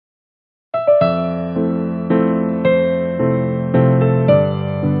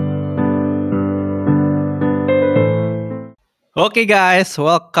Okay guys,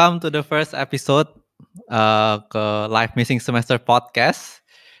 welcome to the first episode ke Live Missing Semester Podcast,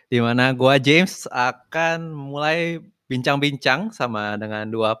 di mana gua James akan mulai bincang-bincang sama dengan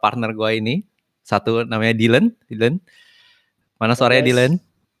dua partner gua ini. Satu namanya Dylan. Mana Halo suaranya guys. Dylan?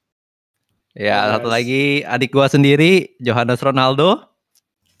 Ya, Halo satu guys. lagi adik gua sendiri, Johannes Ronaldo.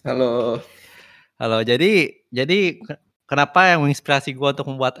 Halo. Halo, jadi kenapa yang menginspirasi gua untuk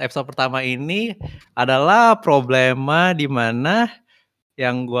membuat episode pertama ini adalah problema di mana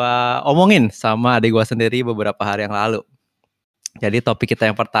yang gue omongin sama adik gue sendiri beberapa hari yang lalu. Jadi topik kita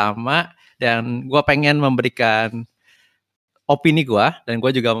yang pertama, dan gue pengen memberikan opini gue, dan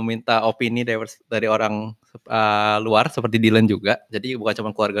gue juga meminta opini dari orang luar seperti Dylan juga. Jadi bukan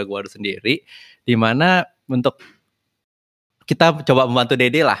cuma keluarga gue sendiri, dimana untuk kita coba membantu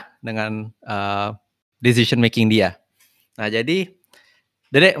Dede lah dengan decision making dia. Nah jadi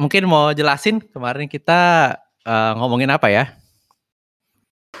Dede mungkin mau jelasin kemarin kita ngomongin apa ya?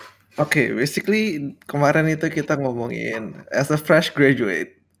 Oke, basically kemarin itu kita ngomongin as a fresh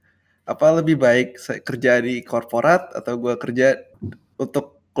graduate, apa lebih baik saya kerja di korporat atau gue kerja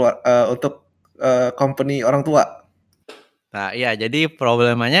untuk company orang tua? Nah iya, jadi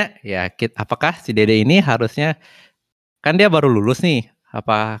problemanya ya apakah si Dede ini harusnya, kan dia baru lulus nih,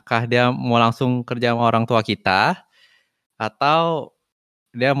 apakah dia mau langsung kerja sama orang tua kita, atau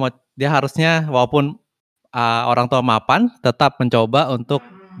dia harusnya walaupun orang tua mapan tetap mencoba untuk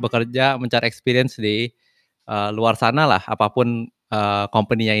bekerja mencari experience di luar sana lah, apapun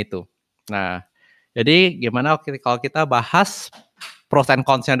company-nya itu. Nah jadi gimana kalau kita bahas pros and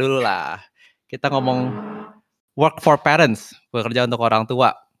cons-nya dulu lah. Kita ngomong work for parents, bekerja untuk orang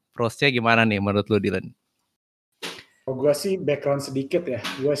tua. Prosesnya gimana nih menurut lu, Dylan? Gue sih background sedikit ya.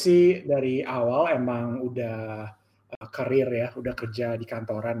 Gue sih dari awal emang udah karir ya, udah kerja di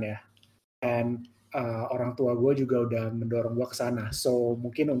kantoran ya. And orang tua gue juga udah mendorong gue ke sana. So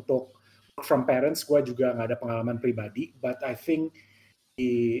mungkin untuk work from parents gue juga nggak ada pengalaman pribadi. But I think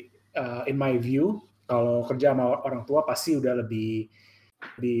in my view kalau kerja sama orang tua pasti udah lebih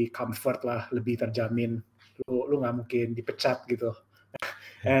comfort lah, lebih terjamin. Lu nggak mungkin dipecat gitu.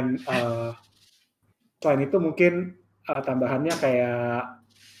 And selain itu mungkin tambahannya kayak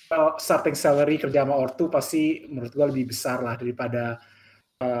starting salary kerja sama ortu pasti menurut gue lebih besar lah daripada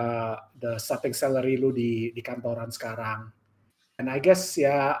the starting salary lu di kantoran sekarang. And I guess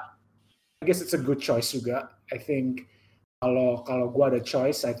it's a good choice juga. I think kalau gue ada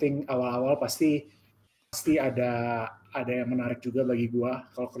choice, I think awal-awal pasti ada yang menarik juga bagi gue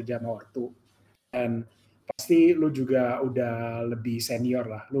kalau kerja sama ortu. Dan pasti lu juga udah lebih senior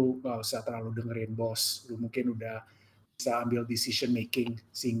lah. Lu gak usah terlalu dengerin bos. Lu mungkin udah bisa ambil decision making.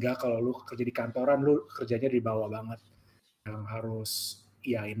 Sehingga kalau lu kerja di kantoran, lu kerjanya di bawah banget. Yang harus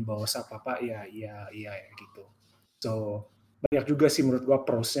iyain bos apa-apa, iya gitu. So, banyak juga sih menurut gua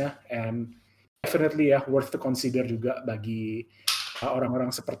pros-nya. And definitely ya, worth to consider juga bagi orang-orang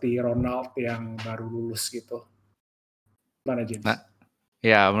seperti Ronald yang baru lulus gitu. Gimana, James? Nah,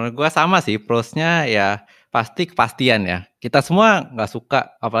 ya menurut gua sama sih, prosnya ya pasti kepastian ya. Kita semua nggak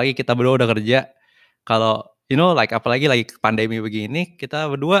suka, apalagi kita berdua udah kerja. Kalau apalagi lagi pandemi begini, kita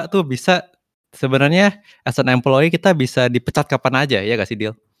berdua tuh bisa sebenarnya as an employee kita bisa dipecat kapan aja, ya gak sih,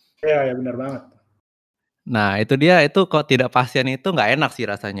 Dil? Ya benar banget. Nah itu dia, itu kok tidak pastian itu nggak enak sih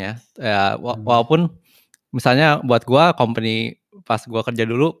rasanya. Ya, walaupun misalnya buat gua company pas gua kerja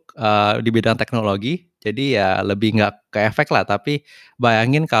dulu di bidang teknologi, jadi ya lebih nggak ke efek lah. Tapi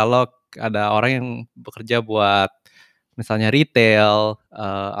bayangin kalau ada orang yang bekerja buat misalnya retail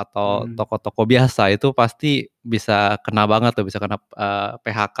atau toko-toko biasa, itu pasti bisa kena banget tuh, bisa kena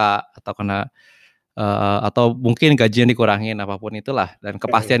PHK atau kena atau mungkin gajinya dikurangin, apapun itulah. Dan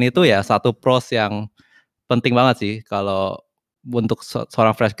kepastian itu ya satu pros yang penting banget sih kalau untuk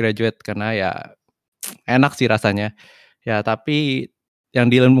seorang fresh graduate, karena ya enak sih rasanya. Ya tapi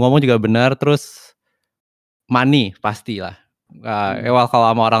yang Dylan ngomong juga benar, terus money pastilah. Kalau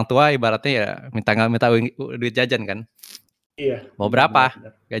sama orang tua ibaratnya ya minta duit jajan kan. Iya. Mau berapa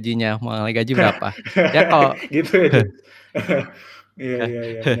Benar. gajinya? Mau gaji berapa? Ya kalau gitu ya, James. Iya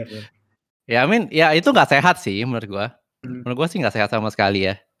benar. Ya ya itu nggak sehat sih menurut gua. Menurut gua sih nggak sehat sama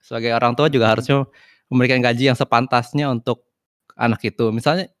sekali ya. Sebagai orang tua juga harusnya memberikan gaji yang sepantasnya untuk anak itu.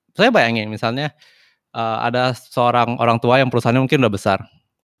 Misalnya, saya bayangin misalnya ada seorang orang tua yang perusahaannya mungkin udah besar.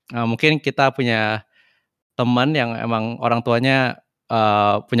 Mungkin kita punya teman yang emang orang tuanya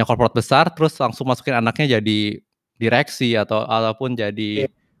punya corporate besar, terus langsung masukin anaknya jadi direksi ataupun jadi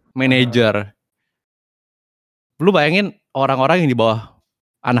manajer. Lu bayangin orang-orang yang di bawah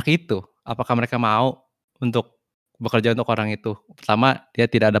anak itu, apakah mereka mau untuk bekerja untuk orang itu? Pertama, dia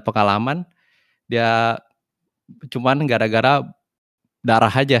tidak ada pengalaman, dia cuman gara-gara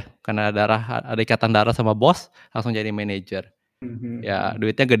darah aja, karena ada ikatan darah sama bos, langsung jadi manajer. Ya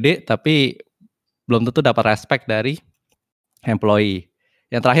duitnya gede, tapi belum tentu dapat respect dari employee.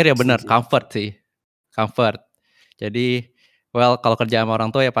 Yang terakhir ya benar, comfort sih, comfort. Jadi, kalau kerja sama orang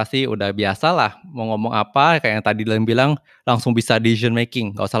tua ya pasti udah biasa lah, mau ngomong apa, kayak yang tadi Dylan bilang, langsung bisa decision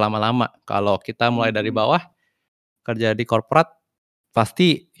making, nggak usah lama-lama. Kalau kita mulai dari bawah, kerja di korporat,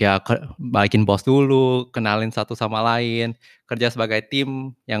 pasti ya baikin bos dulu, kenalin satu sama lain, kerja sebagai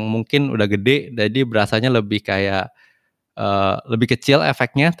tim yang mungkin udah gede, jadi berasanya lebih kayak lebih kecil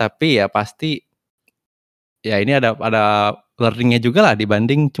efeknya, tapi ya pasti ya ini ada learning-nya juga lah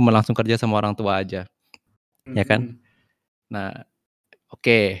dibanding cuma langsung kerja sama orang tua aja, ya kan? Nah,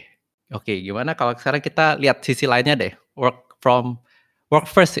 oke, gimana kalau sekarang kita lihat sisi lainnya deh, work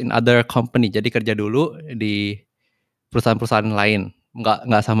first in other company, jadi kerja dulu di perusahaan-perusahaan lain,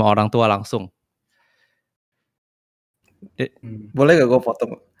 nggak sama orang tua langsung. Boleh gak gue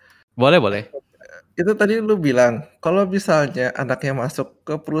potong? Boleh. Itu tadi lu bilang, kalau misalnya anaknya masuk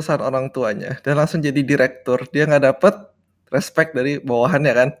ke perusahaan orang tuanya dan langsung jadi direktur, dia nggak dapet respect dari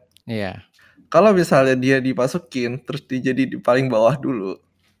bawahannya kan? Iya. Kalau misalnya dia dimasukin, terus dia jadi di paling bawah dulu,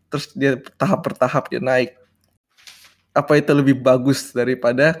 terus dia tahap per tahap dia naik, apa itu lebih bagus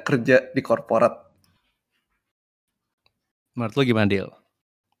daripada kerja di korporat? Menurut lu gimana, Dil?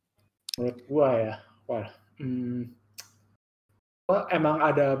 Menurut gua ya, emang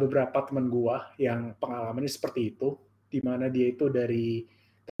ada beberapa teman gua yang pengalamannya seperti itu, di mana dia itu dari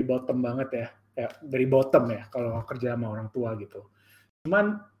bottom banget ya, dari bottom ya kalau kerja sama orang tua gitu.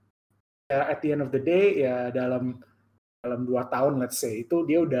 Cuman ya at the end of the day ya dalam 2 tahun let's say itu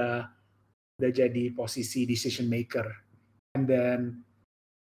dia udah jadi posisi decision maker. And then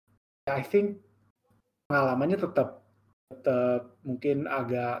I think pengalamannya tetap mungkin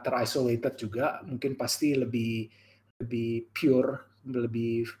agak terisolated juga, mungkin pasti lebih pure,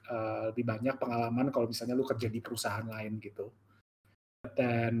 lebih banyak pengalaman kalau misalnya lu kerja di perusahaan lain gitu.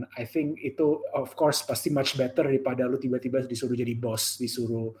 Dan I think itu of course pasti much better daripada lu tiba-tiba disuruh jadi bos,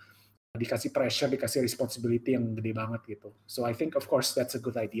 disuruh dikasih pressure, dikasih responsibility yang gede banget gitu. So I think of course that's a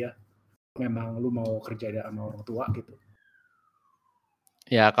good idea. Memang lu mau kerja sama orang tua gitu.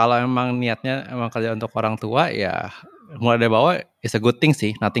 Ya kalau emang niatnya emang kerja untuk orang tua ya mulai dari bawah is a good thing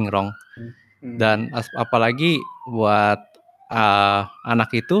sih, nothing wrong. Dan apalagi buat anak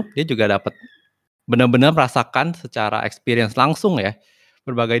itu dia juga dapat benar-benar merasakan secara experience langsung ya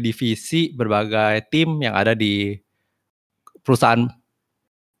berbagai divisi, berbagai tim yang ada di perusahaan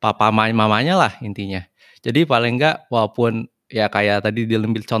papa mamanya lah intinya. Jadi paling enggak walaupun ya kayak tadi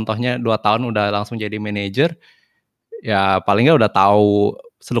diambil contohnya 2 tahun udah langsung jadi manajer, ya paling enggak udah tahu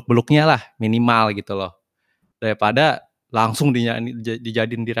seluk-beluknya lah minimal gitu loh. Daripada langsung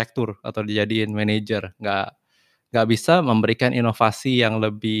dijadiin direktur atau dijadiin manajer, nggak bisa memberikan inovasi yang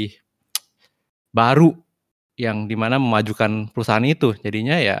lebih baru yang dimana memajukan perusahaan itu.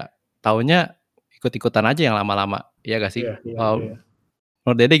 Jadinya ya taunya ikut-ikutan aja yang lama-lama. Iya gak sih? Iya.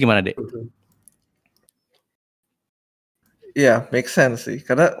 Menurut Dede gimana, Dek? Iya, make sense sih.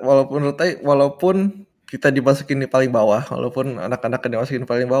 Karena walaupun kita dimasukin di paling bawah, walaupun anak-anaknya dimasukin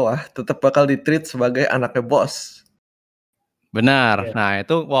paling bawah, tetap bakal di-treat sebagai anaknya bos. Benar. Nah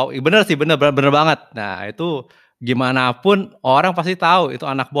itu benar sih, benar banget. Nah itu gimana pun orang pasti tahu itu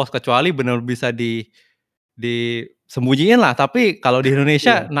anak bos, kecuali benar bisa disembunyiin lah. Tapi kalau di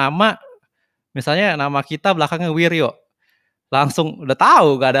Indonesia misalnya nama kita belakangnya Wiryo, langsung udah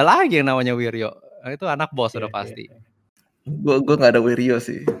tahu gak ada lagi yang namanya Wiryo. Nah, itu anak bos udah pasti. Gue gak ada Wiryo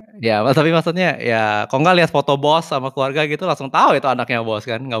sih. Ya, tapi maksudnya ya kalau nggak lihat foto bos sama keluarga gitu langsung tahu itu anaknya bos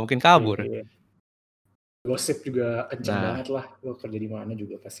kan, nggak mungkin kabur. Gosip juga kenceng banget lah, lo kerja di mana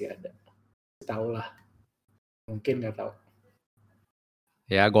juga pasti ada. Tahu lah, mungkin nggak tahu.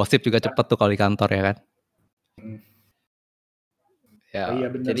 Ya gosip juga cepet tuh kalau di kantor ya kan. Ya, iya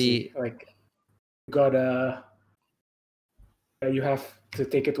benar jadi sih, like you have to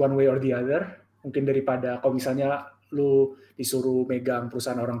take it one way or the other. Mungkin daripada kalau misalnya lu disuruh megang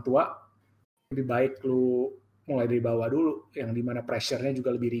perusahaan orang tua, lebih baik lu mulai dari bawah dulu, yang dimana pressure-nya juga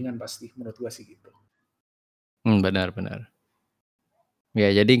lebih ringan pasti, menurut gua sih gitu. Benar.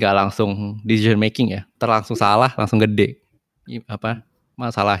 Ya jadi nggak langsung decision making ya, langsung salah, langsung gede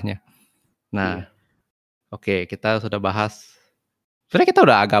masalahnya. Nah, oke, kita sudah bahas. Sebenarnya kita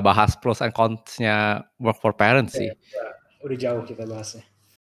udah agak bahas pros and cons-nya work for parents sih. Udah jauh kita bahasnya.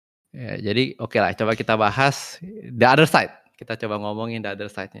 Ya, jadi oke lah, coba kita bahas the other side. Kita coba ngomongin the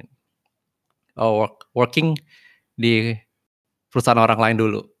other side-nya. Working di perusahaan orang lain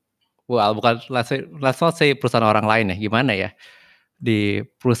dulu. Bukan let's not say perusahaan orang lain ya, gimana ya? Di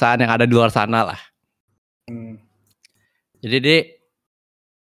perusahaan yang ada di luar sana lah. Jadi Dek,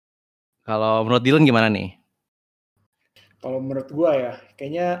 kalau menurut Dylan gimana nih? Kalau menurut gua ya,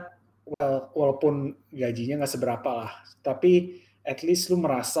 kayaknya walaupun gajinya nggak seberapa lah, tapi at least lu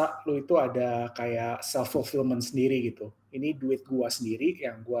merasa lu itu ada kayak self fulfillment sendiri gitu. Ini duit gua sendiri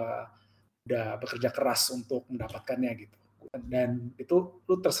yang gua udah bekerja keras untuk mendapatkannya gitu. Dan itu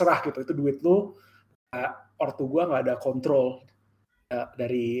lu terserah gitu, itu duit lu, ortu gua nggak ada kontrol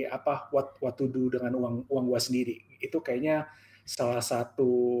dari what to do dengan uang gua sendiri. Itu kayaknya salah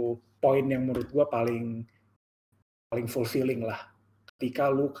satu poin yang menurut gua paling fulfilling lah ketika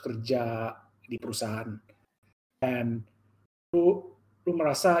lu kerja di perusahaan dan lu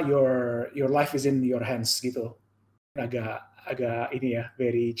merasa your life is in your hands gitu. Agak ini ya,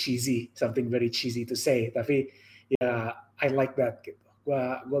 something very cheesy to say, tapi ya I like that gitu.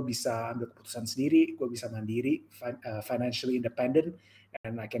 Gua bisa ambil keputusan sendiri, gua bisa mandiri, financially independent,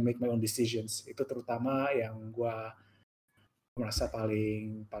 and I can make my own decisions. Itu terutama yang gua merasa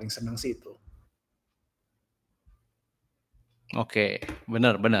paling senang sih itu. Oke,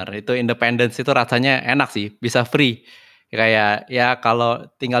 benar. Itu independence itu rasanya enak sih, bisa free. Kayak ya kalau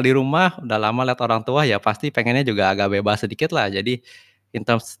tinggal di rumah udah lama lihat orang tua ya pasti pengennya juga agak bebas sedikit lah. Jadi in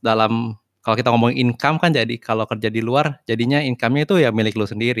terms dalam kalau kita ngomongin income kan jadi kalau kerja di luar jadinya income-nya itu ya milik lu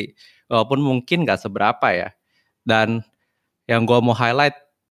sendiri. Walaupun mungkin nggak seberapa ya. Dan yang gua mau highlight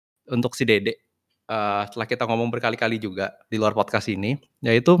untuk si Dede setelah kita ngomong berkali-kali juga di luar podcast ini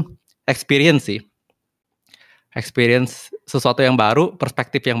yaitu experience sih. Experience sesuatu yang baru,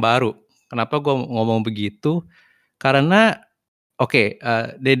 perspektif yang baru. Kenapa gue ngomong begitu? Karena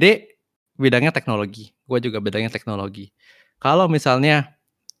Dede bidangnya teknologi, gue juga bidangnya teknologi. Kalau misalnya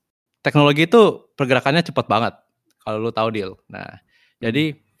teknologi itu pergerakannya cepat banget, kalau lu tahu Dil. Nah,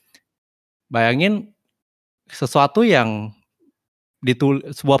 jadi bayangin sesuatu yang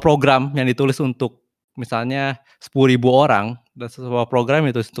sebuah program yang ditulis untuk misalnya 10.000 orang dan sebuah program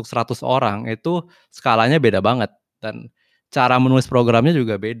itu untuk 100 orang itu skalanya beda banget dan cara menulis programnya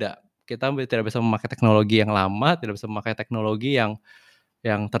juga beda. Kita tidak bisa memakai teknologi yang lama, tidak bisa memakai teknologi yang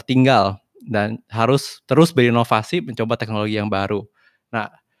tertinggal dan harus terus berinovasi mencoba teknologi yang baru.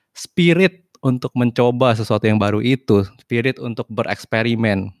 Nah, spirit untuk mencoba sesuatu yang baru itu, spirit untuk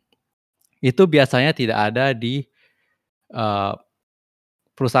bereksperimen itu biasanya tidak ada di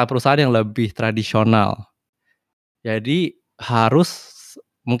perusahaan-perusahaan yang lebih tradisional. Jadi harus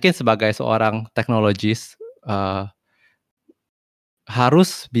mungkin sebagai seorang teknologis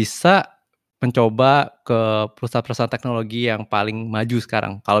harus bisa mencoba ke perusahaan-perusahaan teknologi yang paling maju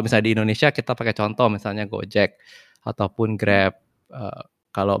sekarang. Kalau misalnya di Indonesia kita pakai contoh misalnya Gojek ataupun Grab.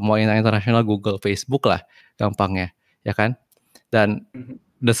 Kalau mau internasional Google, Facebook lah gampangnya, ya kan? Dan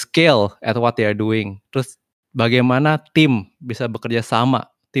the scale at what they are doing. Terus bagaimana tim bisa bekerja sama,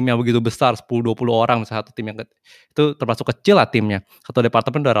 tim yang begitu besar 10-20 orang misalnya satu tim yang itu termasuk kecil lah timnya. Satu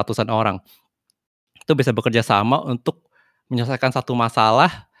departemen udah ratusan orang. Itu bisa bekerja sama untuk menyelesaikan satu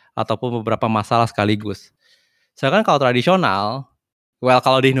masalah ataupun beberapa masalah sekaligus. Sedangkan kalau tradisional,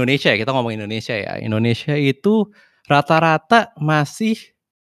 kalau di Indonesia ya, kita ngomong Indonesia ya. Indonesia itu rata-rata masih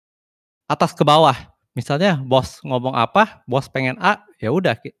atas ke bawah. Misalnya bos ngomong apa, bos pengen A, ya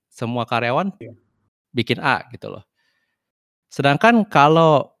udah semua karyawan bikin A gitu loh. Sedangkan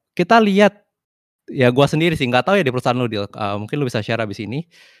kalau kita lihat, ya gua sendiri sih nggak tahu ya di perusahaan lu Dil, mungkin lu bisa share abis ini,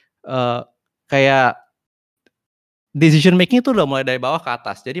 kayak decision making itu udah mulai dari bawah ke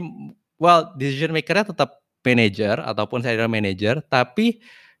atas. Jadi decision maker-nya tetap manager ataupun senior manager, tapi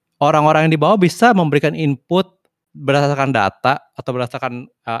orang-orang yang di bawah bisa memberikan input berdasarkan data atau berdasarkan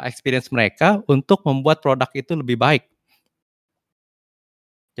experience mereka untuk membuat produk itu lebih baik.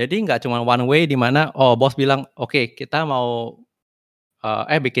 Jadi nggak cuma one way di mana bos bilang oke, kita mau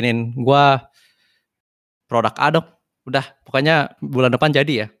bikinin gua produk A dong, udah pokoknya bulan depan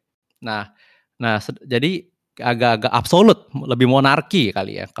jadi ya. Nah jadi agak-agak absolut, lebih monarki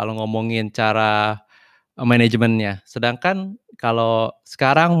kali ya kalau ngomongin cara manajemennya. Sedangkan kalau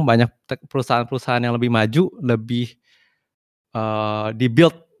sekarang banyak perusahaan-perusahaan yang lebih maju, lebih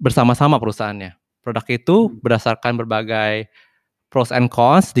di-build bersama-sama perusahaannya. Produk itu berdasarkan berbagai pros and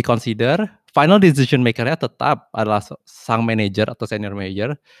cons di-consider, final decision maker-nya tetap adalah sang manager atau senior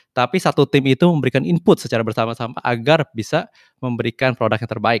manager, tapi satu tim itu memberikan input secara bersama-sama agar bisa memberikan produk yang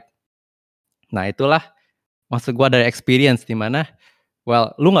terbaik. Nah itulah maksud gue dari experience di mana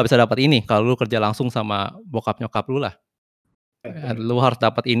lu nggak bisa dapat ini kalau lu kerja langsung sama bokap nyokap lu lah. Lu harus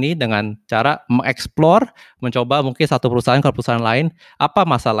dapat ini dengan cara mengeksplor, mencoba mungkin satu perusahaan ke perusahaan lain, apa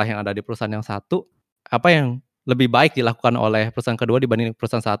masalah yang ada di perusahaan yang satu, apa yang lebih baik dilakukan oleh perusahaan kedua dibanding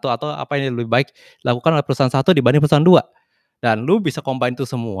perusahaan satu, atau apa yang lebih baik dilakukan oleh perusahaan satu dibanding perusahaan dua. Dan lu bisa combine itu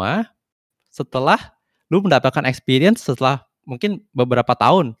semua setelah lu mendapatkan experience setelah mungkin beberapa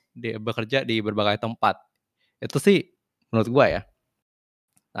tahun bekerja di berbagai tempat. Itu sih menurut gua ya.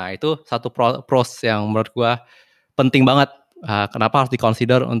 Nah, itu satu pros yang menurut gua penting banget. Kenapa harus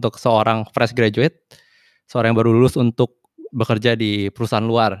di-consider untuk seorang fresh graduate, seorang yang baru lulus untuk bekerja di perusahaan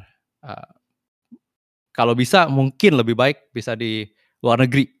luar. Kalau bisa mungkin lebih baik bisa di luar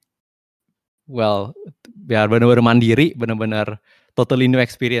negeri. Well, biar benar-benar mandiri, benar-benar totally new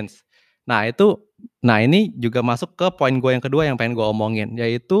experience. Nah ini juga masuk ke poin gue yang kedua yang pengen gue omongin,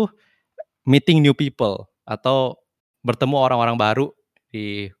 yaitu meeting new people atau bertemu orang-orang baru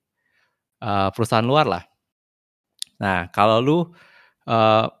di perusahaan luar lah. Nah, kalau lu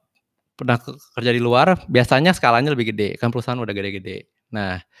pernah kerja di luar, biasanya skalanya lebih gede, kan perusahaan udah gede-gede.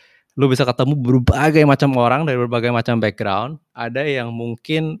 Nah, lu bisa ketemu berbagai macam orang dari berbagai macam background. Ada yang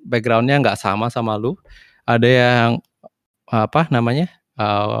mungkin backgroundnya nggak sama lu, ada yang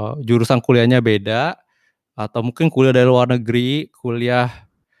jurusan kuliahnya beda, atau mungkin kuliah dari luar negeri, kuliah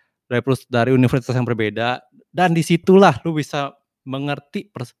dari universitas yang berbeda, dan disitulah lu bisa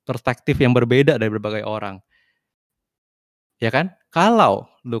mengerti perspektif yang berbeda dari berbagai orang. Ya kan? Kalau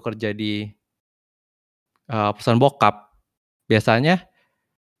lu kerja di perusahaan bokap, biasanya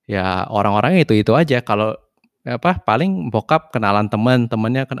ya orang-orangnya itu aja. Kalau paling bokap kenalan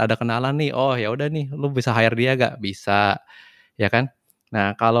temennya kan ada kenalan nih, oh ya udah nih lu bisa hire dia gak? Bisa, ya kan?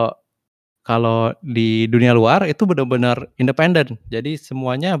 Nah kalau di dunia luar itu benar-benar independen, jadi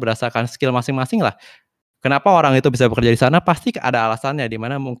semuanya berdasarkan skill masing-masing lah. Kenapa orang itu bisa bekerja di sana? Pasti ada alasannya, di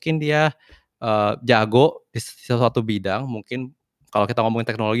mana mungkin dia jago di sesuatu bidang. Mungkin kalau kita ngomongin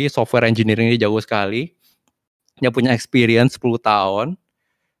teknologi, software engineering dia jago sekali. Dia punya experience 10 tahun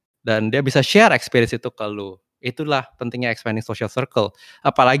dan dia bisa share experience itu ke lu. Itulah pentingnya expanding social circle.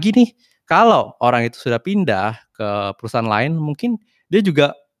 Apalagi nih kalau orang itu sudah pindah ke perusahaan lain, mungkin dia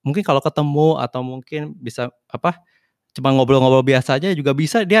juga mungkin kalau ketemu atau mungkin bisa cuma ngobrol-ngobrol biasa aja juga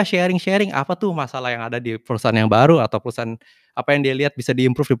bisa dia sharing-sharing apa tuh masalah yang ada di perusahaan yang baru atau perusahaan apa yang dia lihat bisa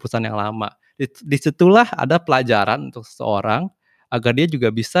di-improve di perusahaan yang lama. Disitulah ada pelajaran untuk seseorang agar dia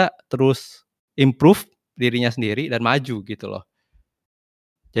juga bisa terus improve dirinya sendiri dan maju gitu loh.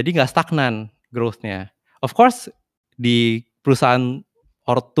 Jadi nggak stagnan growth-nya. Of course di perusahaan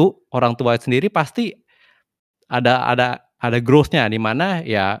orang tua sendiri pasti ada growth-nya di mana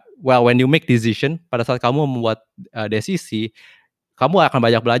ya when you make decision, pada saat kamu membuat desisi, kamu akan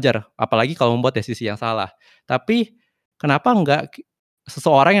banyak belajar, apalagi kalau membuat desisi yang salah. Tapi kenapa enggak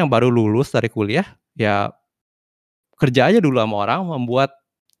seseorang yang baru lulus dari kuliah ya kerja aja dulu sama orang, membuat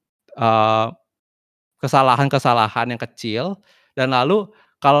kesalahan-kesalahan yang kecil, dan lalu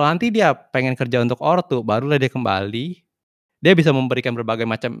kalau nanti dia pengen kerja untuk ortu, barulah dia kembali, dia bisa memberikan berbagai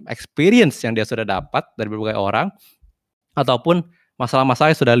macam experience yang dia sudah dapat dari berbagai orang, ataupun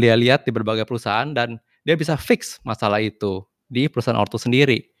masalah-masalah yang sudah dia lihat di berbagai perusahaan, dan dia bisa fix masalah itu di perusahaan ortu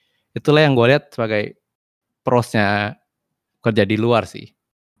sendiri. Itulah yang gue lihat sebagai prosnya kerja di luar sih.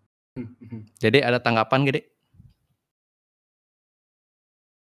 Jadi ada tanggapan Gede?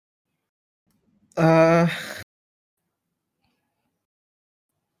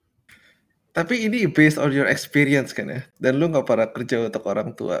 Tapi ini based on your experience kan ya, dan lu nggak pernah kerja untuk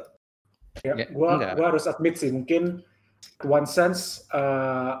orang tua. Ya, gua harus admit sih, mungkin one sense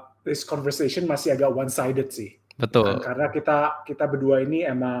this conversation masih agak one sided sih. Betul. Karena kita berdua ini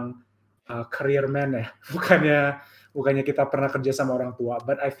emang career man ya, bukannya kita pernah kerja sama orang tua.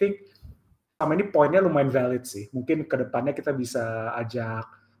 But I think sama ini poinnya lumayan valid sih. Mungkin kedepannya kita bisa ajak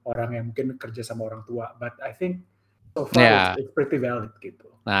orang yang mungkin kerja sama orang tua. But I think so far it's pretty valid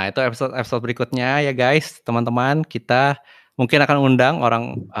gitu. Nah, itu episode berikutnya ya guys, teman-teman, kita mungkin akan undang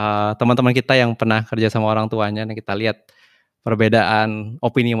teman-teman kita yang pernah kerja sama orang tuanya, dan kita lihat perbedaan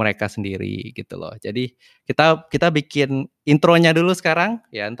opini mereka sendiri gitu loh. Jadi kita bikin intronya dulu sekarang,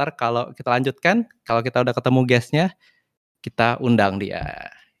 ya ntar kalau kita lanjutkan, kalau kita udah ketemu guestnya, kita undang dia,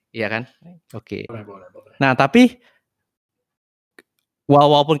 iya kan? Oke. Boleh. Nah tapi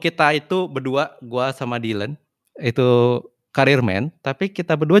walaupun kita itu berdua, gua sama Dylan itu careerman, tapi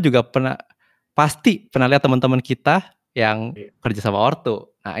kita berdua juga pasti pernah lihat teman-teman kita yang kerja sama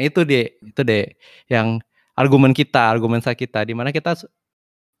ortu. Nah itu deh yang argumen saya kita, di mana kita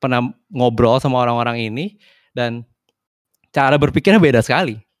pernah ngobrol sama orang-orang ini dan cara berpikirnya beda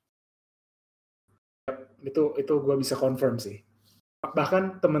sekali. Itu gue bisa confirm sih.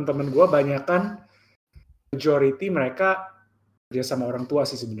 Bahkan teman-teman gue banyakan majority mereka kerja sama orang tua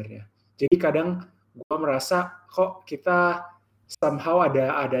sih sebenarnya. Jadi kadang gue merasa kok kita somehow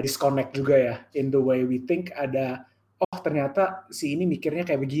ada disconnect juga ya in the way we think, ada ternyata si ini mikirnya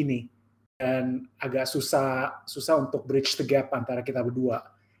kayak begini, dan agak susah untuk bridge the gap antara kita berdua.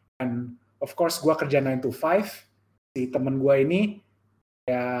 Dan of course gue kerja 9 to 5, si temen gue ini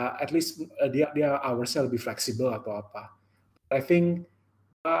ya at least dia hoursnya lebih fleksibel atau apa. I think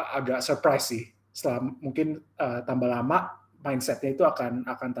agak surprise sih, setelah mungkin tambah lama mindsetnya itu akan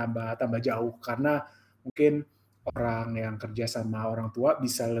tambah jauh, karena mungkin orang yang kerja sama orang tua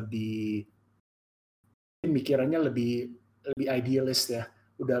bisa lebih mikirannya lebih idealis ya,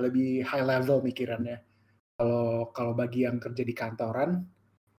 udah lebih high level mikirannya. Kalau bagi yang kerja di kantoran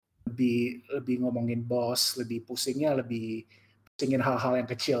lebih ngomongin bos, lebih pusingin hal-hal yang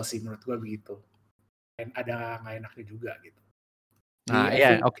kecil sih menurut gue begitu. Dan ada nggak enaknya juga gitu. Nah,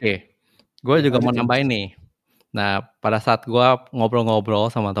 iya, oke. Gue juga mau nambahin nih. Nah, pada saat gue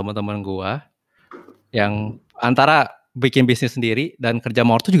ngobrol-ngobrol sama teman-teman gue yang antara bikin bisnis sendiri dan kerja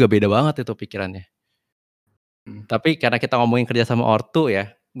sama ortu juga beda banget itu pikirannya. Tapi karena kita ngomongin kerja sama ortu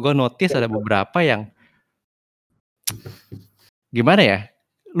ya, gue notice ada beberapa yang gimana ya?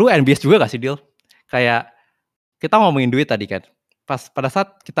 Lu envious juga gak sih, Dil? Kayak kita ngomongin duit tadi kan. Pas pada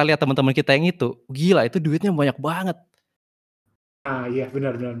saat kita lihat teman-teman kita yang itu, gila itu duitnya banyak banget. Iya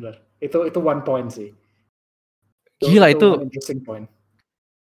benar. Itu one point sih. Gila itu one interesting point.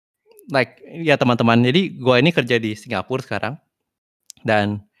 Like ya teman-teman, jadi gue ini kerja di Singapura sekarang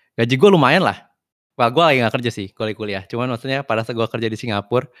dan gaji gue lumayan lah. Wah, gue lagi gak kerja sih, gue lagi kuliah. Cuman maksudnya pada saat gue kerja di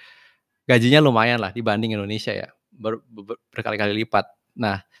Singapura, gajinya lumayan lah dibanding Indonesia ya, berkali-kali lipat.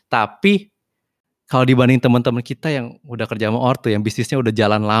 Nah, tapi kalau dibanding teman-teman kita yang udah kerja sama ortu, yang bisnisnya udah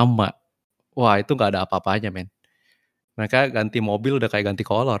jalan lama, wah itu gak ada apa-apanya men. Mereka ganti mobil udah kayak ganti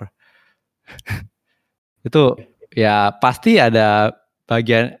kolor. Itu ya pasti ada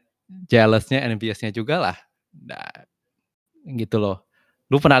bagian jealousnya, envious-nya juga lah. Nah, gitu loh.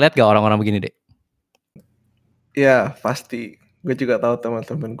 Lu pernah lihat gak orang-orang begini, Dek? Ya pasti. Gue juga tahu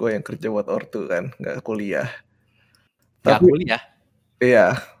teman-teman gue yang kerja buat ortu kan, nggak kuliah. Gak kuliah?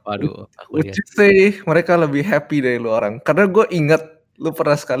 Iya. Waduh, Would you say mereka lebih happy dari lu orang? Karena gue ingat lu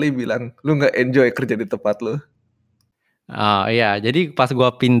pernah sekali bilang lu nggak enjoy kerja di tempat lu. Iya, jadi pas gue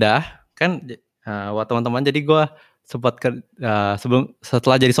pindah kan, buat teman-teman, jadi gue sempat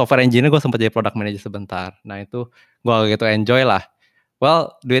setelah jadi software engineer gue sempat jadi product manager sebentar. Nah itu gue gak gitu enjoy lah.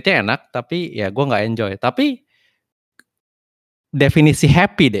 Well, duitnya enak, tapi ya gue nggak enjoy. Tapi definisi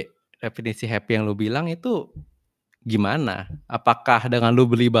happy yang lu bilang itu gimana? Apakah dengan lu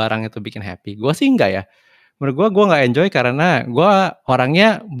beli barang itu bikin happy? Gue sih enggak ya. Menurut gue nggak enjoy karena gue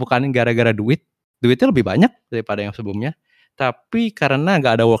orangnya bukan gara-gara duitnya lebih banyak daripada yang sebelumnya, tapi karena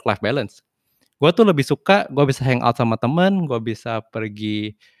nggak ada work life balance. Gue tuh lebih suka gue bisa hangout sama temen, gue bisa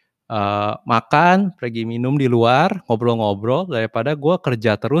pergi makan, pergi minum di luar, ngobrol-ngobrol, daripada gue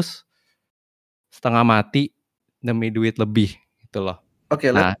kerja terus setengah mati demi duit lebih gitu loh. Oke,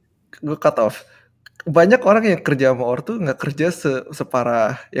 gue cut off. Banyak orang yang kerja sama ortu nggak kerja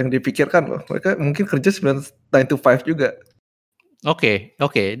separah yang dipikirkan loh. Mereka mungkin kerja 9 to 5 juga. Oke,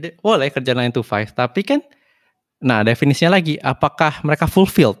 boleh kerja 9 to 5, tapi kan, nah definisinya lagi, apakah mereka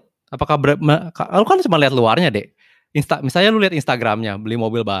fulfilled? Apakah lu kan cuma lihat luarnya, Dek. Misalnya lu lihat Instagramnya, beli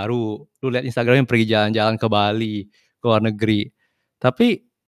mobil baru, lu lihat Instagramnya pergi jalan-jalan ke Bali, ke luar negeri. Tapi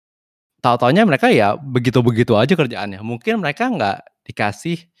tahu-taunya mereka ya begitu-begitu aja kerjaannya. Mungkin mereka nggak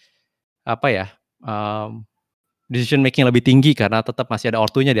dikasih decision making lebih tinggi karena tetap masih ada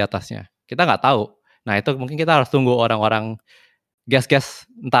ortunya di atasnya. Kita nggak tahu. Nah itu mungkin kita harus tunggu orang-orang guest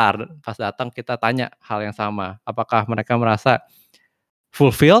ntar pas datang kita tanya hal yang sama. Apakah mereka merasa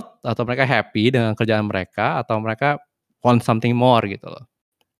fulfilled atau mereka happy dengan kerjaan mereka atau mereka want something more gitu loh.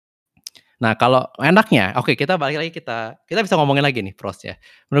 Nah kalau enaknya, oke, kita balik lagi, kita bisa ngomongin lagi nih prosnya.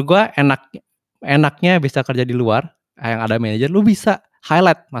 Menurut gue enaknya bisa kerja di luar yang ada manajer, lu bisa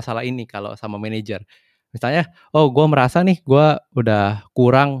highlight masalah ini kalau sama manajer. Misalnya, gue merasa nih gue udah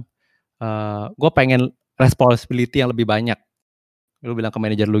kurang, gue pengen responsibility yang lebih banyak. Lu bilang ke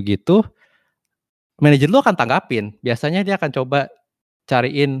manajer lu gitu, manajer lu akan tanggapin. Biasanya dia akan coba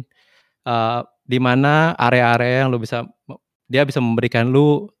cariin di mana area-area yang dia bisa memberikan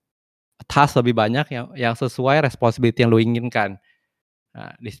lu task lebih banyak yang sesuai responsibility yang lu inginkan.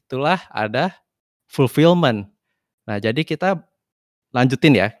 Nah, disitulah ada fulfillment. Nah, jadi kita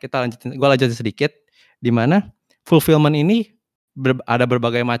lanjutin, gue lanjutin sedikit, di mana fulfillment ini ada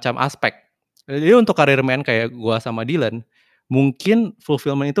berbagai macam aspek. Jadi untuk karirman kayak gue sama Dylan, mungkin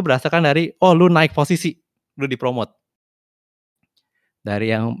fulfillment itu berdasarkan dari, lu naik posisi, lu dipromote.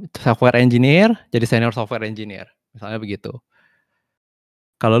 Dari yang software engineer jadi senior software engineer, misalnya begitu.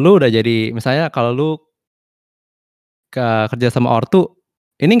 Kalau lu udah jadi, misalnya kalau lu kerja sama ortu,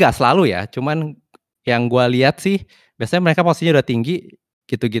 ini nggak selalu ya, cuman yang gue lihat sih biasanya mereka posisinya udah tinggi,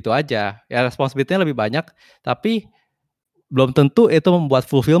 gitu-gitu aja. Ya responsibility-nya lebih banyak, tapi belum tentu itu membuat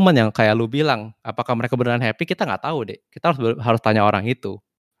fulfillment yang kayak lu bilang. Apakah mereka beneran happy, kita nggak tahu deh. Kita harus tanya orang itu.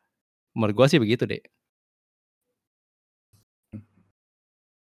 Menurut gua sih begitu deh.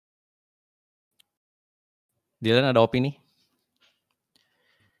 Dylan ada opini?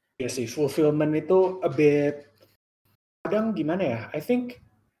 Ya sih, fulfillment itu a bit, kadang gimana ya, I think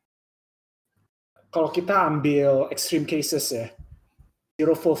kalau kita ambil extreme cases ya,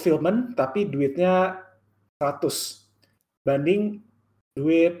 zero fulfillment tapi duitnya 100, banding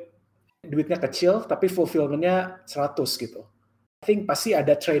duitnya kecil tapi fulfillmentnya 100 gitu. I think pasti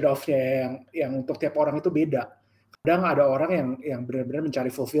ada trade off-nya yang untuk tiap orang itu beda. Kadang ada orang yang benar-benar mencari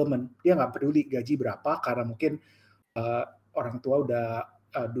fulfillment, dia nggak peduli gaji berapa karena mungkin orang tua udah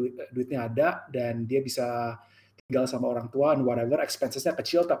duitnya ada dan dia bisa tinggal sama orang tua and whatever, expenses-nya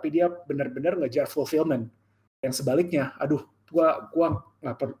kecil tapi dia benar-benar ngejar fulfillment. Yang sebaliknya, aduh, gua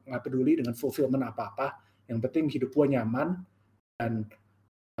nggak peduli dengan fulfillment apa-apa, yang penting hidup gua nyaman. Dan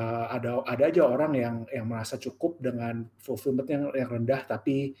ada aja orang yang merasa cukup dengan fulfillment yang rendah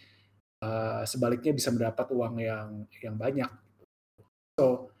tapi sebaliknya bisa mendapat uang yang banyak.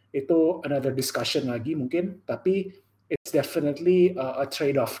 So itu another discussion lagi mungkin, tapi it's definitely a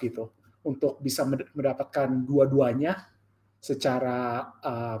trade-off gitu. Untuk bisa mendapatkan dua-duanya secara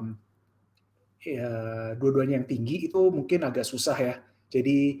dua-duanya yang tinggi itu mungkin agak susah ya.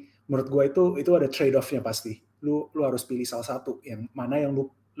 Jadi menurut gue itu ada trade-off-nya pasti. Lu harus pilih salah satu, yang mana yang lu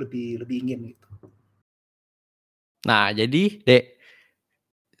lebih ingin gitu. Nah, jadi Dek,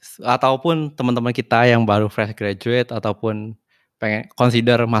 ataupun teman-teman kita yang baru fresh graduate ataupun pengen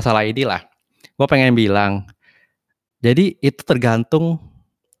consider masalah ini lah, gue pengen bilang, jadi itu tergantung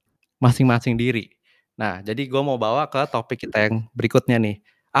masing-masing diri. Nah, jadi gue mau bawa ke topik kita yang berikutnya nih.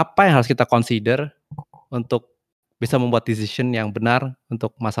 Apa yang harus kita consider untuk bisa membuat decision yang benar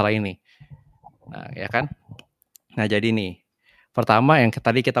untuk masalah ini? Nah, ya kan? Nah, jadi nih, pertama yang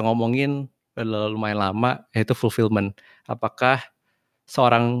tadi kita ngomongin lumayan lama, yaitu fulfillment. Apakah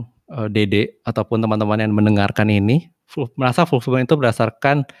seorang Dede ataupun teman-teman yang mendengarkan ini merasa fulfillment itu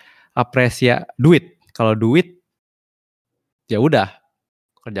berdasarkan duit. Kalau duit, ya udah,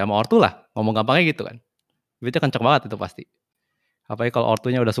 kerja sama ortu lah, ngomong gampangnya gitu kan. Duitnya kenceng banget itu pasti. Apalagi kalau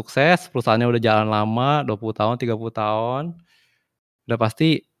ortunya udah sukses, perusahaannya udah jalan lama, 20 tahun, 30 tahun, udah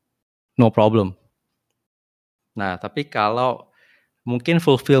pasti no problem. Nah, tapi kalau mungkin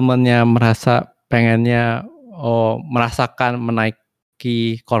fulfillment-nya merasa pengennya merasakan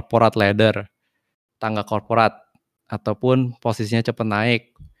menaiki corporate ladder, tangga korporat, ataupun posisinya cepat naik,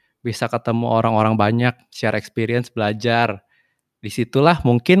 bisa ketemu orang-orang banyak, share experience, belajar. Disitulah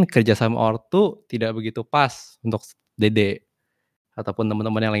mungkin kerja sama ortu tidak begitu pas untuk Dede ataupun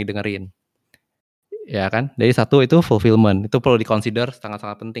teman-teman yang lagi dengerin. Ya kan? Jadi satu itu fulfillment, itu perlu diconsider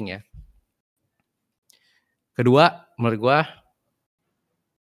sangat-sangat penting ya. Kedua, menurut gue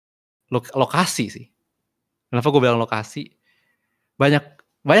lokasi sih. Kenapa gue bilang lokasi?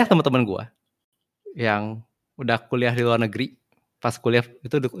 Banyak teman-teman gue yang udah kuliah di luar negeri, pas kuliah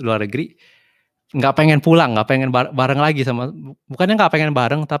itu di luar negeri, nggak pengen pulang, nggak pengen bareng lagi sama, bukannya nggak pengen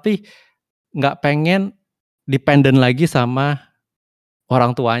bareng, tapi nggak pengen dependent lagi sama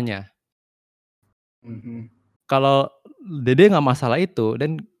orang tuanya. Kalau Dede nggak masalah itu,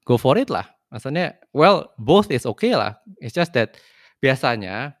 dan go for it lah. Maksudnya, well, both is okay lah. It's just that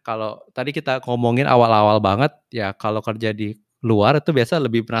biasanya kalau tadi kita ngomongin awal-awal banget, ya kalau kerja di luar itu biasa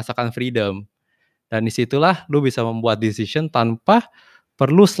lebih merasakan freedom. Dan disitulah lu bisa membuat decision tanpa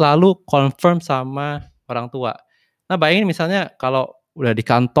perlu selalu confirm sama orang tua. Nah, bayangin misalnya kalau udah di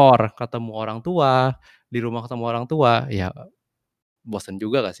kantor ketemu orang tua, di rumah ketemu orang tua, ya bosen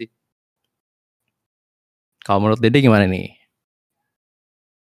juga gak sih? Kalau menurut Dede gimana nih?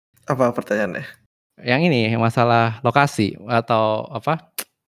 Apa pertanyaannya? Yang ini, yang masalah lokasi atau apa?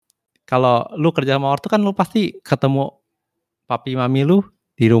 Kalau lu kerja sama ortu kan lu pasti ketemu papi mami lu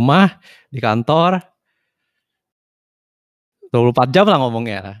di rumah, di kantor. 24 jam lah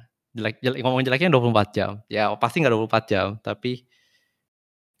ngomongnya. Ngomong jeleknya 24 jam. Ya pasti nggak 24 jam, tapi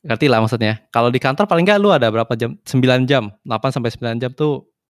ngerti lah maksudnya. Kalau di kantor paling nggak lu ada berapa jam? 9 jam, 8 sampai 9 jam tuh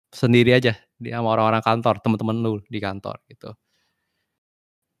sendiri aja sama orang-orang kantor, teman-teman lu di kantor gitu.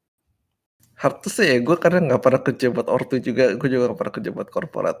 Hard to say ya, gue karena nggak pernah kerja buat ortu juga, gue juga nggak pernah kerja buat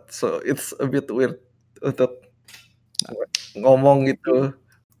korporat, so it's a bit weird untuk ngomong gitu.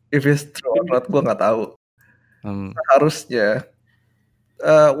 If it's true or not, gue nggak tahu. Seharusnya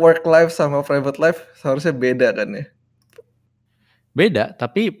work life sama private life seharusnya beda kan ya? Beda,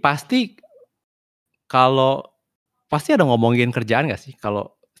 tapi pasti ada ngomongin kerjaan gak sih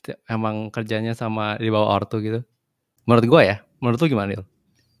kalau emang kerjanya sama di bawah ortu gitu? Menurut gue ya, menurut lu gimana, Dil?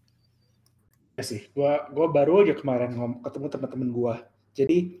 Ya sih, gua baru aja kemarin ketemu teman-teman gua.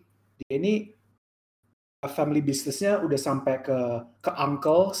 Jadi dia ini family bisnisnya udah sampai ke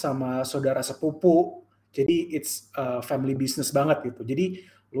uncle sama saudara sepupu. Jadi it's family business banget gitu. Jadi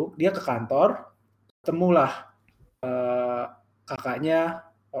dia ke kantor, ketemulah kakaknya,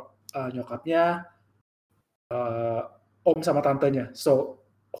 nyokapnya, om sama tantenya. So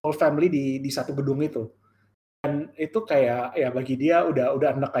whole family di satu gedung itu. Dan itu kayak ya bagi dia udah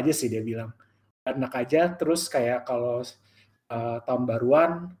enak aja sih, dia bilang. Enak aja, terus kayak kalau tahun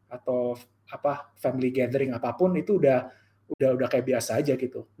baruan atau family gathering apapun itu udah kayak biasa aja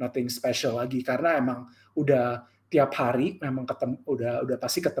gitu, nothing special lagi, karena emang udah tiap hari memang ketemu, udah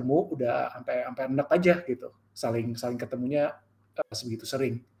pasti ketemu, udah sampai enak aja gitu, saling ketemunya sebegitu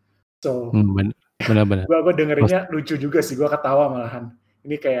sering. So benar-benar. Gue dengerinnya lucu juga sih, gue ketawa malahan.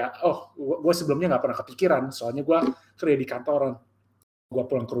 Ini kayak gue sebelumnya nggak pernah kepikiran, soalnya gue kerja di kantoran, gue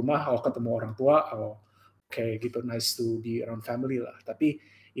pulang ke rumah ketemu orang tua, kayak gitu, nice to be around family lah. Tapi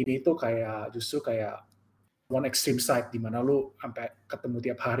ini tuh kayak justru kayak one extreme side, di mana lu sampai ketemu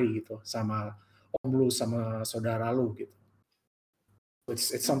tiap hari gitu sama om lu sama saudara lu gitu.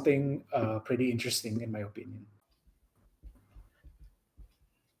 It's something pretty interesting in my opinion.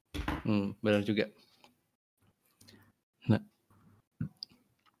 Benar juga.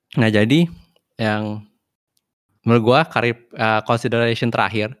 Nah jadi yang menurut gua konsiderasi yang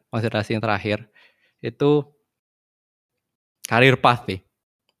terakhir itu career path nih.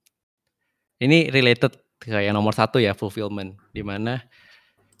 Ini related kayak nomor 1 ya, fulfillment, di mana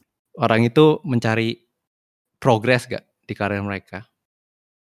orang itu mencari progress gak di karir mereka.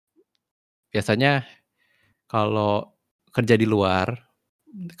 Biasanya kalau kerja di luar,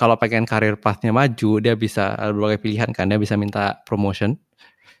 kalau pengen karir path-nya maju, dia bisa ada berbagai pilihan kan, dia bisa minta promotion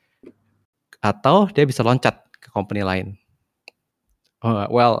atau dia bisa loncat ke company lain.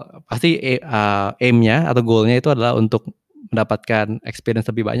 Pasti aim-nya atau goal-nya itu adalah untuk mendapatkan experience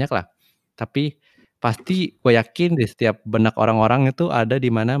lebih banyak lah. Tapi pasti gue yakin di setiap benak orang-orang itu ada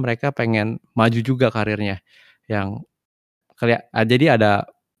di mana mereka pengen maju juga karirnya. Yang jadi ada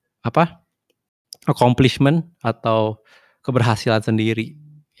accomplishment atau keberhasilan sendiri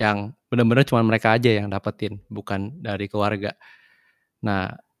yang benar-benar cuma mereka aja yang dapetin, bukan dari keluarga.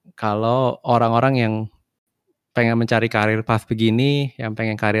 Nah, kalau orang-orang yang pengen mencari karir path begini, yang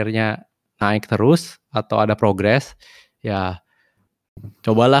pengen karirnya naik terus atau ada progress, ya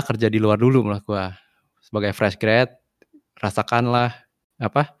cobalah kerja di luar dulu menurut gua. Sebagai fresh grad, rasakanlah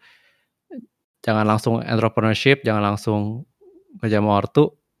jangan langsung entrepreneurship, jangan langsung kerja sama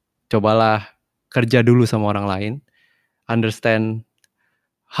ortu, cobalah kerja dulu sama orang lain, understand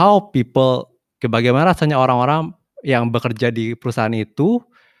bagaimana rasanya orang-orang yang bekerja di perusahaan itu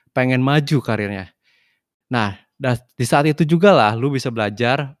pengen maju karirnya. Nah, di saat itu juga lah lu bisa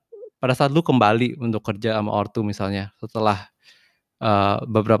belajar pada saat lu kembali untuk kerja sama ortu misalnya, setelah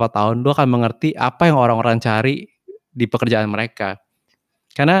beberapa tahun lu akan mengerti apa yang orang-orang cari di pekerjaan mereka.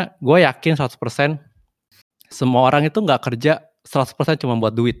 Karena gue yakin 100% semua orang itu gak kerja 100% cuma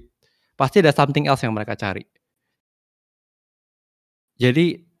buat duit. Pasti ada something else yang mereka cari.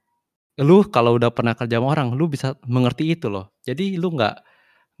 Jadi lu kalau udah pernah kerja sama orang, lu bisa mengerti itu loh. Jadi lu nggak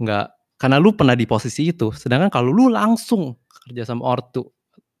karena lu pernah di posisi itu. Sedangkan kalau lu langsung kerja sama ortu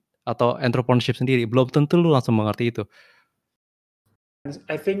atau entrepreneurship sendiri, belum tentu lu langsung mengerti itu.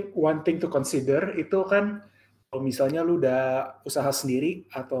 I think one thing to consider itu kan, kalau misalnya lu udah usaha sendiri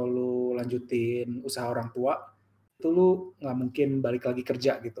atau lu lanjutin usaha orang tua, itu lu nggak mungkin balik lagi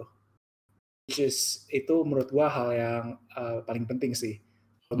kerja gitu. Itu menurut gua hal yang paling penting sih.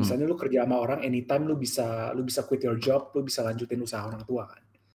 Kalau misalnya lu kerja sama orang, anytime lu bisa quit your job, lu bisa lanjutin usaha orang tua kan.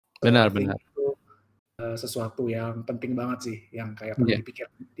 Benar. Itu sesuatu yang penting banget sih, yang kayak perlu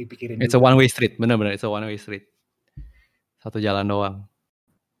dipikirin. It's a one way street, benar. It's a one way street. Satu jalan doang.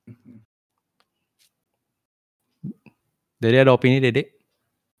 Dede ada opini, Dede?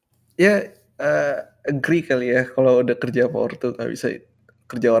 Ya, agree kali ya, kalau udah kerja sama ortu nggak bisa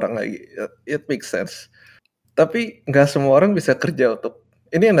kerja orang lagi. It makes sense. Tapi nggak semua orang bisa kerja untuk,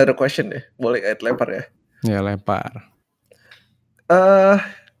 ini another question ya, boleh lempar ya? Ya, lempar.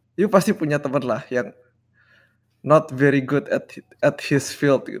 You pasti punya teman lah yang not very good at his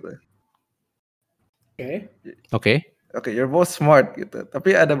field gitu. Oke, you're both smart gitu.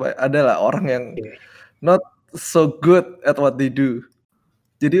 Tapi ada lah orang yang not so good at what they do.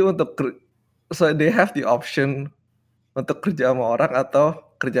 Jadi so they have the option untuk kerja sama orang atau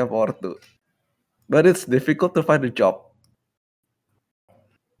kerja sama ortu. But it's difficult to find a job.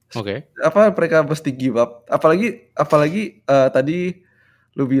 Oke. Apa mereka mesti give up? Apalagi tadi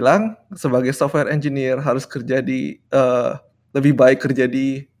lu bilang sebagai software engineer harus kerja di lebih baik kerja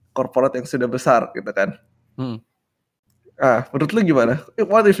di korporat yang sudah besar gitu kan. Hmm. Menurut lu gimana?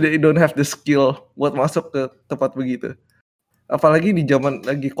 What if they don't have the skill buat masuk ke tempat begitu? Apalagi di zaman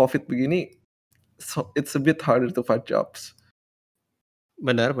lagi COVID begini, so it's a bit harder to find jobs.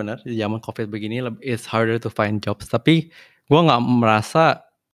 Benar di zaman COVID begini it's harder to find jobs. Tapi gue nggak merasa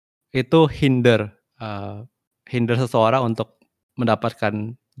itu hinder seseorang untuk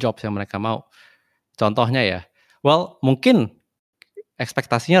mendapatkan jobs yang mereka mau. Contohnya ya, mungkin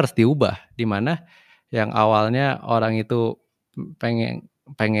ekspektasinya harus diubah, di mana yang awalnya orang itu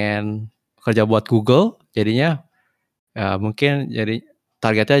pengen kerja buat Google, jadinya mungkin jadi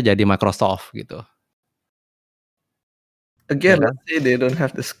targetnya jadi Microsoft gitu. Again, Ya kan? let's say they don't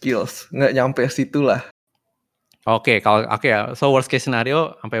have the skills, nggak nyampe situ lah. Oke ya. So worst case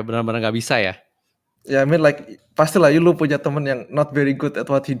scenario sampai benar-benar nggak bisa ya? Ya, I mean like pastilah lu punya temen yang not very good at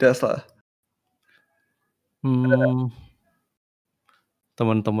what he does lah.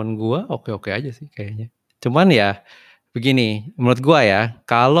 Temen-temen gua oke aja sih kayaknya. Cuman ya begini, menurut gua ya,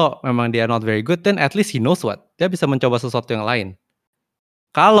 kalau memang dia not very good, then at least he knows what. Dia bisa mencoba sesuatu yang lain.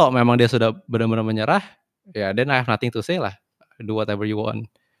 Kalau memang dia sudah benar-benar menyerah, ya then I have nothing to say lah. Do whatever you want.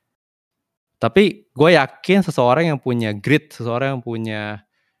 Tapi gue yakin seseorang yang punya grit, seseorang yang punya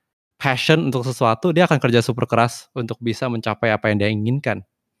passion untuk sesuatu, dia akan kerja super keras untuk bisa mencapai apa yang dia inginkan.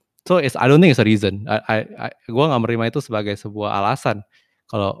 So I don't think it's a reason. Gue nggak menerima itu sebagai sebuah alasan.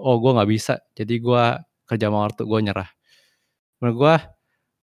 Kalau gue nggak bisa, jadi gue kerja sama ortu, gue nyerah. Menurut gue,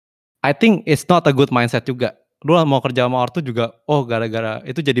 I think it's not a good mindset juga. Lu mau kerja sama ortu juga, gara-gara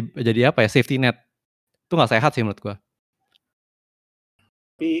itu jadi apa ya, safety net. Itu nggak sehat sih menurut gue.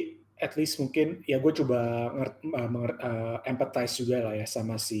 Tapi at least mungkin ya gue coba empathize juga lah ya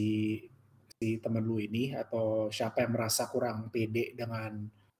sama si teman lu ini, atau siapa yang merasa kurang pede dengan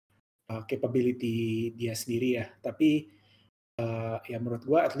capability dia sendiri ya. Tapi ya menurut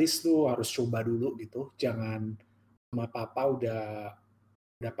gue at least lu harus coba dulu gitu. Jangan sama papa udah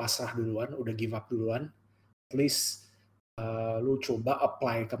pasrah duluan, udah give up duluan. At least lu coba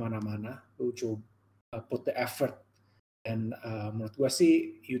apply kemana-mana, lu coba put the effort. Dan menurut gue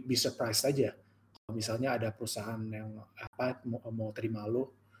sih you'd be surprised aja kalau misalnya ada perusahaan yang mau terima lu,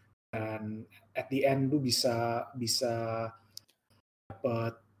 dan at the end lu bisa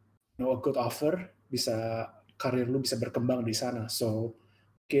dapat a good offer, bisa karir lu bisa berkembang di sana. So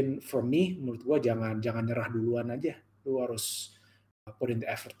mungkin for me, menurut gue jangan nyerah duluan aja, lu harus put in the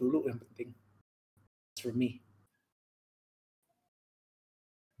effort dulu, yang penting. It's for me.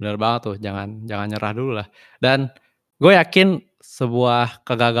 Benar banget tuh, jangan nyerah dulu lah. Dan gue yakin sebuah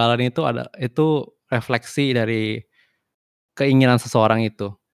kegagalan itu refleksi dari keinginan seseorang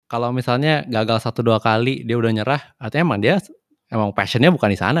itu. Kalau misalnya gagal 1-2 kali dia udah nyerah, artinya emang passion-nya bukan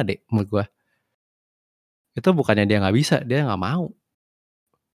di sana deh menurut gue. Itu bukannya dia nggak bisa, dia nggak mau.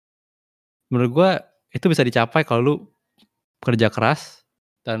 Menurut gue itu bisa dicapai kalau lu kerja keras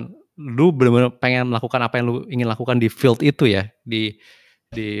dan lu benar-benar pengen melakukan apa yang lu ingin lakukan di field itu ya, di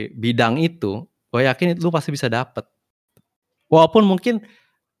bidang itu. Gue yakin lu pasti bisa dapet. Walaupun mungkin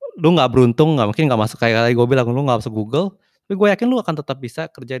lu nggak beruntung, mungkin nggak masuk, kayak tadi gue bilang, lu nggak masuk Google, tapi gue yakin lu akan tetap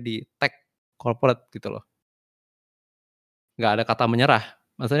bisa kerja di tech corporate gitu loh. Nggak ada kata menyerah,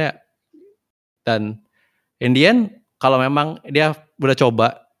 maksudnya. Dan in the end, kalau memang dia udah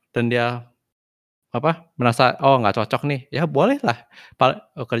coba dan dia merasa nggak cocok nih, ya boleh lah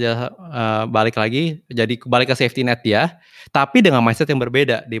kerja balik ke safety net dia, tapi dengan mindset yang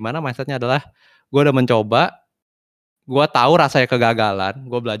berbeda, di mana mindsetnya adalah gue udah mencoba, gue tahu rasanya kegagalan,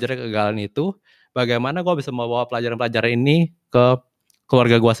 gue belajar dari kegagalan itu, bagaimana gue bisa membawa pelajaran-pelajaran ini ke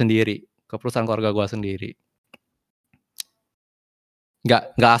keluarga gue sendiri, ke perusahaan keluarga gue sendiri.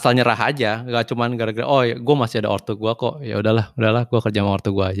 Nggak asal nyerah aja, nggak cuman gara-gara ya gue masih ada ortu gue kok, ya udahlah gue kerja sama ortu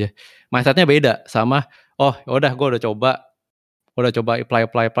gue aja. Mindsetnya beda sama udah gue udah coba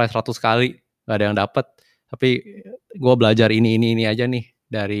apply 100 kali nggak ada yang dapet, tapi gue belajar ini aja nih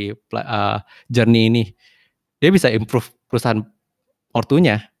dari journey ini. Dia bisa improve perusahaan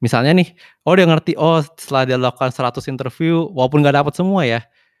ortunya. Misalnya nih, dia ngerti, setelah dia lakukan 100 interview, walaupun nggak dapet semua ya,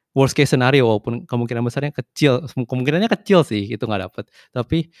 worst case scenario, walaupun kemungkinannya kecil sih itu nggak dapet.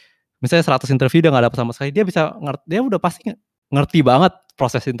 Tapi misalnya 100 interview dia nggak dapet sama sekali, dia udah pasti ngerti banget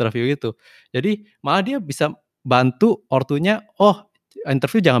proses interview itu. Jadi malah dia bisa bantu ortunya,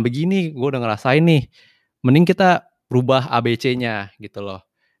 interview jangan begini, gue udah ngerasain nih, mending kita rubah ABC-nya gitu loh.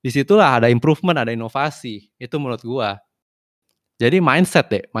 Disitulah ada improvement, ada inovasi, itu menurut gue. Jadi mindset.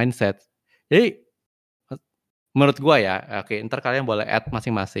 Jadi menurut gue ya, oke, ntar kalian boleh add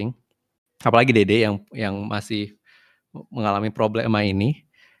masing-masing, apalagi Dede yang masih mengalami problema ini.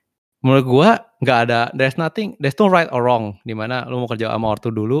 Menurut gua nggak ada, there's no right or wrong di mana lu mau kerja sama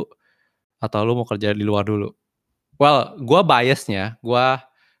ortu dulu atau lu mau kerja di luar dulu. Well, gua biasnya, gua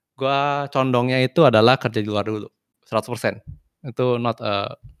condongnya itu adalah kerja di luar dulu 100%. Itu not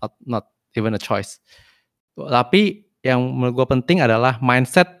even a choice. Tapi yang menurut gua penting adalah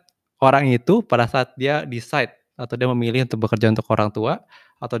mindset orang itu pada saat dia decide atau dia memilih untuk bekerja untuk orang tua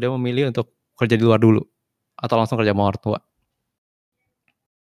atau dia memilih untuk kerja di luar dulu atau langsung kerja sama orang tua.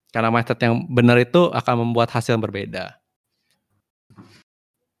 Karena mindset yang benar itu akan membuat hasil yang berbeda.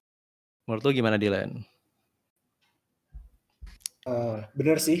 Menurut lu gimana, Dylan?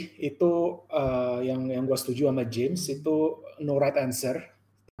 Bener sih, itu yang gue setuju sama James, itu no right answer.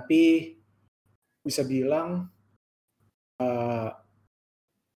 Tapi bisa bilang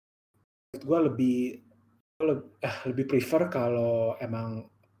menurut gue lebih prefer kalau emang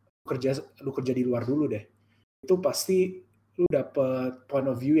lu kerja di luar dulu deh. Itu pasti lu dapet point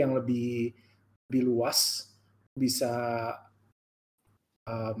of view yang lebih luas, bisa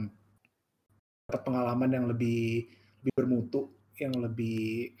dapat pengalaman yang lebih bermutu, yang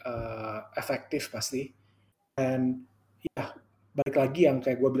lebih efektif pasti. Dan ya balik lagi yang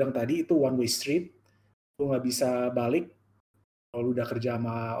kayak gue bilang tadi, itu one way street, lu nggak bisa balik kalau lu udah kerja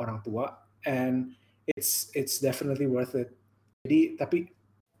sama orang tua, and it's definitely worth it. Jadi tapi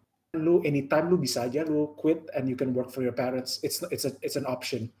lu anytime lu bisa aja lu quit and you can work for your parents. It's an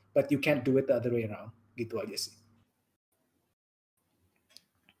option, but you can't do it the other way around. Gitu aja sih.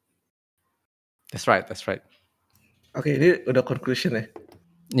 That's right. Oke, ini udah conclusion ya?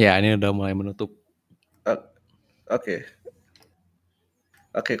 Ya, ini udah mulai menutup. Oke,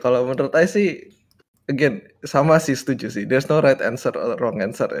 kalau menurut saya sih, again, sama sih, setuju sih. There's no right answer or wrong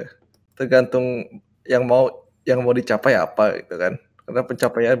answer ya. Tergantung yang mau dicapai apa gitu kan. Karena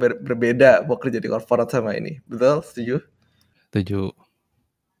pencapaian berbeda mau kerja di korporat sama ini. Betul? Setuju? Setuju.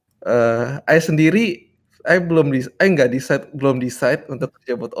 Saya sendiri, belum decide untuk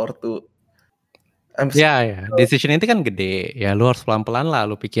kerja buat ortu. Ya. Decision itu kan gede. Ya lu harus pelan-pelan lah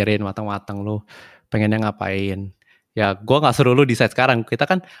lu pikirin matang-matang lu pengennya ngapain. Ya gue gak suruh lu decide sekarang. Kita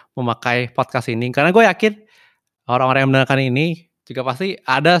kan memakai podcast ini karena gue yakin orang-orang yang mendengarkan ini juga pasti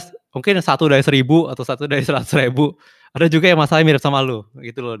ada mungkin 1 dari 1000 atau 1 dari 100.000. Ada juga yang masalah mirip sama lu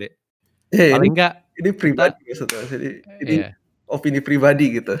gitu loh, Dek. Ya, Paling enggak ini pribadi maksudnya. Jadi ini opini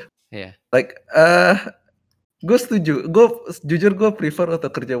pribadi gitu. Iya. Like gue setuju. Jujur gue prefer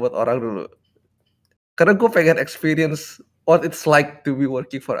untuk kerja buat orang dulu. Karena gue pengen experience what it's like to be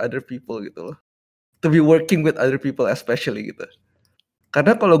working for other people gitu loh. To be working with other people especially gitu.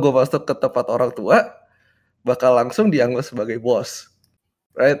 Karena kalau gue masuk ke tempat orang tua, bakal langsung dianggap sebagai bos.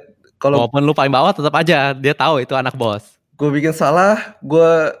 Right? Walaupun lu paling bawah tetap aja dia tahu itu anak bos. Gue bikin salah,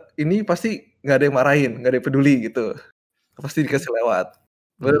 gue ini pasti gak ada yang marahin, gak ada yang peduli gitu. Pasti dikasih lewat.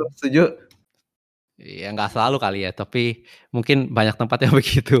 Bener, setuju? Ya gak selalu kali ya, tapi mungkin banyak tempat yang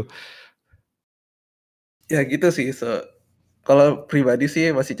begitu. Ya gitu sih. Kalau pribadi sih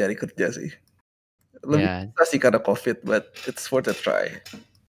masih cari kerja sih. Lebih susah sih karena COVID, but it's worth a try.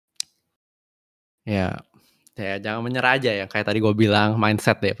 Ya jangan menyerah aja ya. Kayak tadi gue bilang,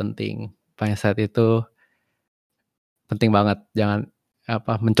 mindset deh penting. Mindset itu penting banget. Jangan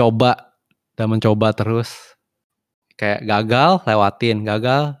mencoba terus. Kayak gagal, lewatin.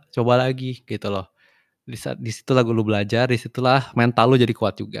 Gagal, coba lagi gitu loh. Disitulah lu belajar, disitulah mental lu jadi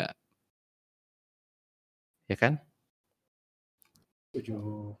kuat juga. Ya kan?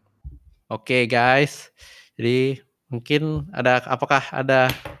 Oke guys, jadi mungkin apakah ada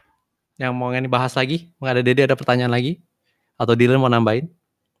yang mau dibahas lagi? Ada Dede ada pertanyaan lagi? Atau Dylan mau nambahin?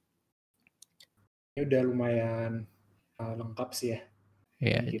 Ini udah lumayan lengkap sih ya.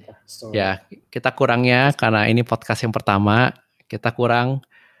 Ya, kita kurangnya karena ini podcast yang pertama, kita kurang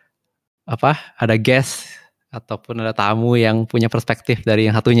ada guest ataupun ada tamu yang punya perspektif dari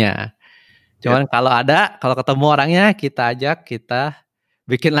yang satunya. Cuman kalau ketemu orangnya kita ajak, kita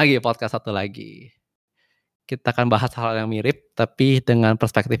bikin lagi podcast satu lagi. Kita akan bahas hal yang mirip tapi dengan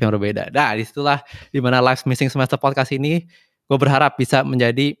perspektif yang berbeda. Nah, disitulah dimana Life's Missing Semester podcast ini gue berharap bisa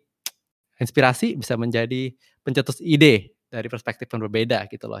menjadi inspirasi, bisa menjadi pencetus ide dari perspektif yang berbeda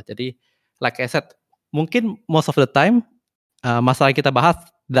gitu loh. Jadi like I said, mungkin most of the time masalah yang kita bahas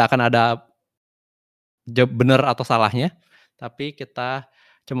tidak akan ada benar atau salahnya, tapi kita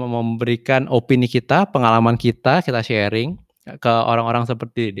cuma memberikan opini kita, pengalaman kita sharing ke orang-orang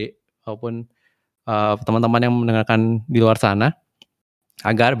seperti Dede maupun teman-teman yang mendengarkan di luar sana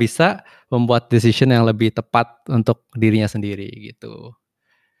agar bisa membuat decision yang lebih tepat untuk dirinya sendiri gitu.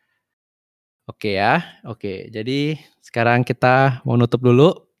 Oke ya, oke. Jadi sekarang kita mau nutup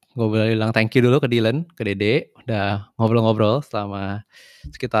dulu gue boleh bilang thank you dulu ke Dylan, ke Dede, udah ngobrol-ngobrol selama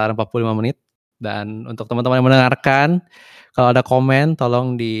sekitar 45 menit. Dan untuk teman-teman yang mendengarkan, kalau ada komen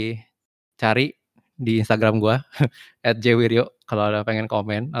tolong dicari di Instagram gue @jwiryo kalau ada pengen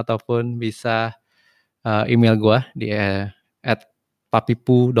komen, ataupun bisa email gue di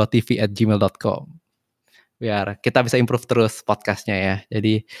papipu.tv@gmail.com biar kita bisa improve terus podcastnya ya.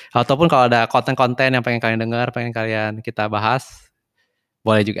 Jadi ataupun kalau ada konten-konten yang pengen kalian dengar, pengen kalian kita bahas,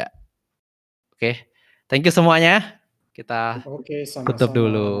 boleh juga. Oke, thank you semuanya. Kita Oke, tutup sama-sama.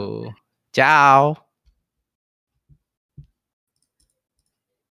 dulu. Ciao.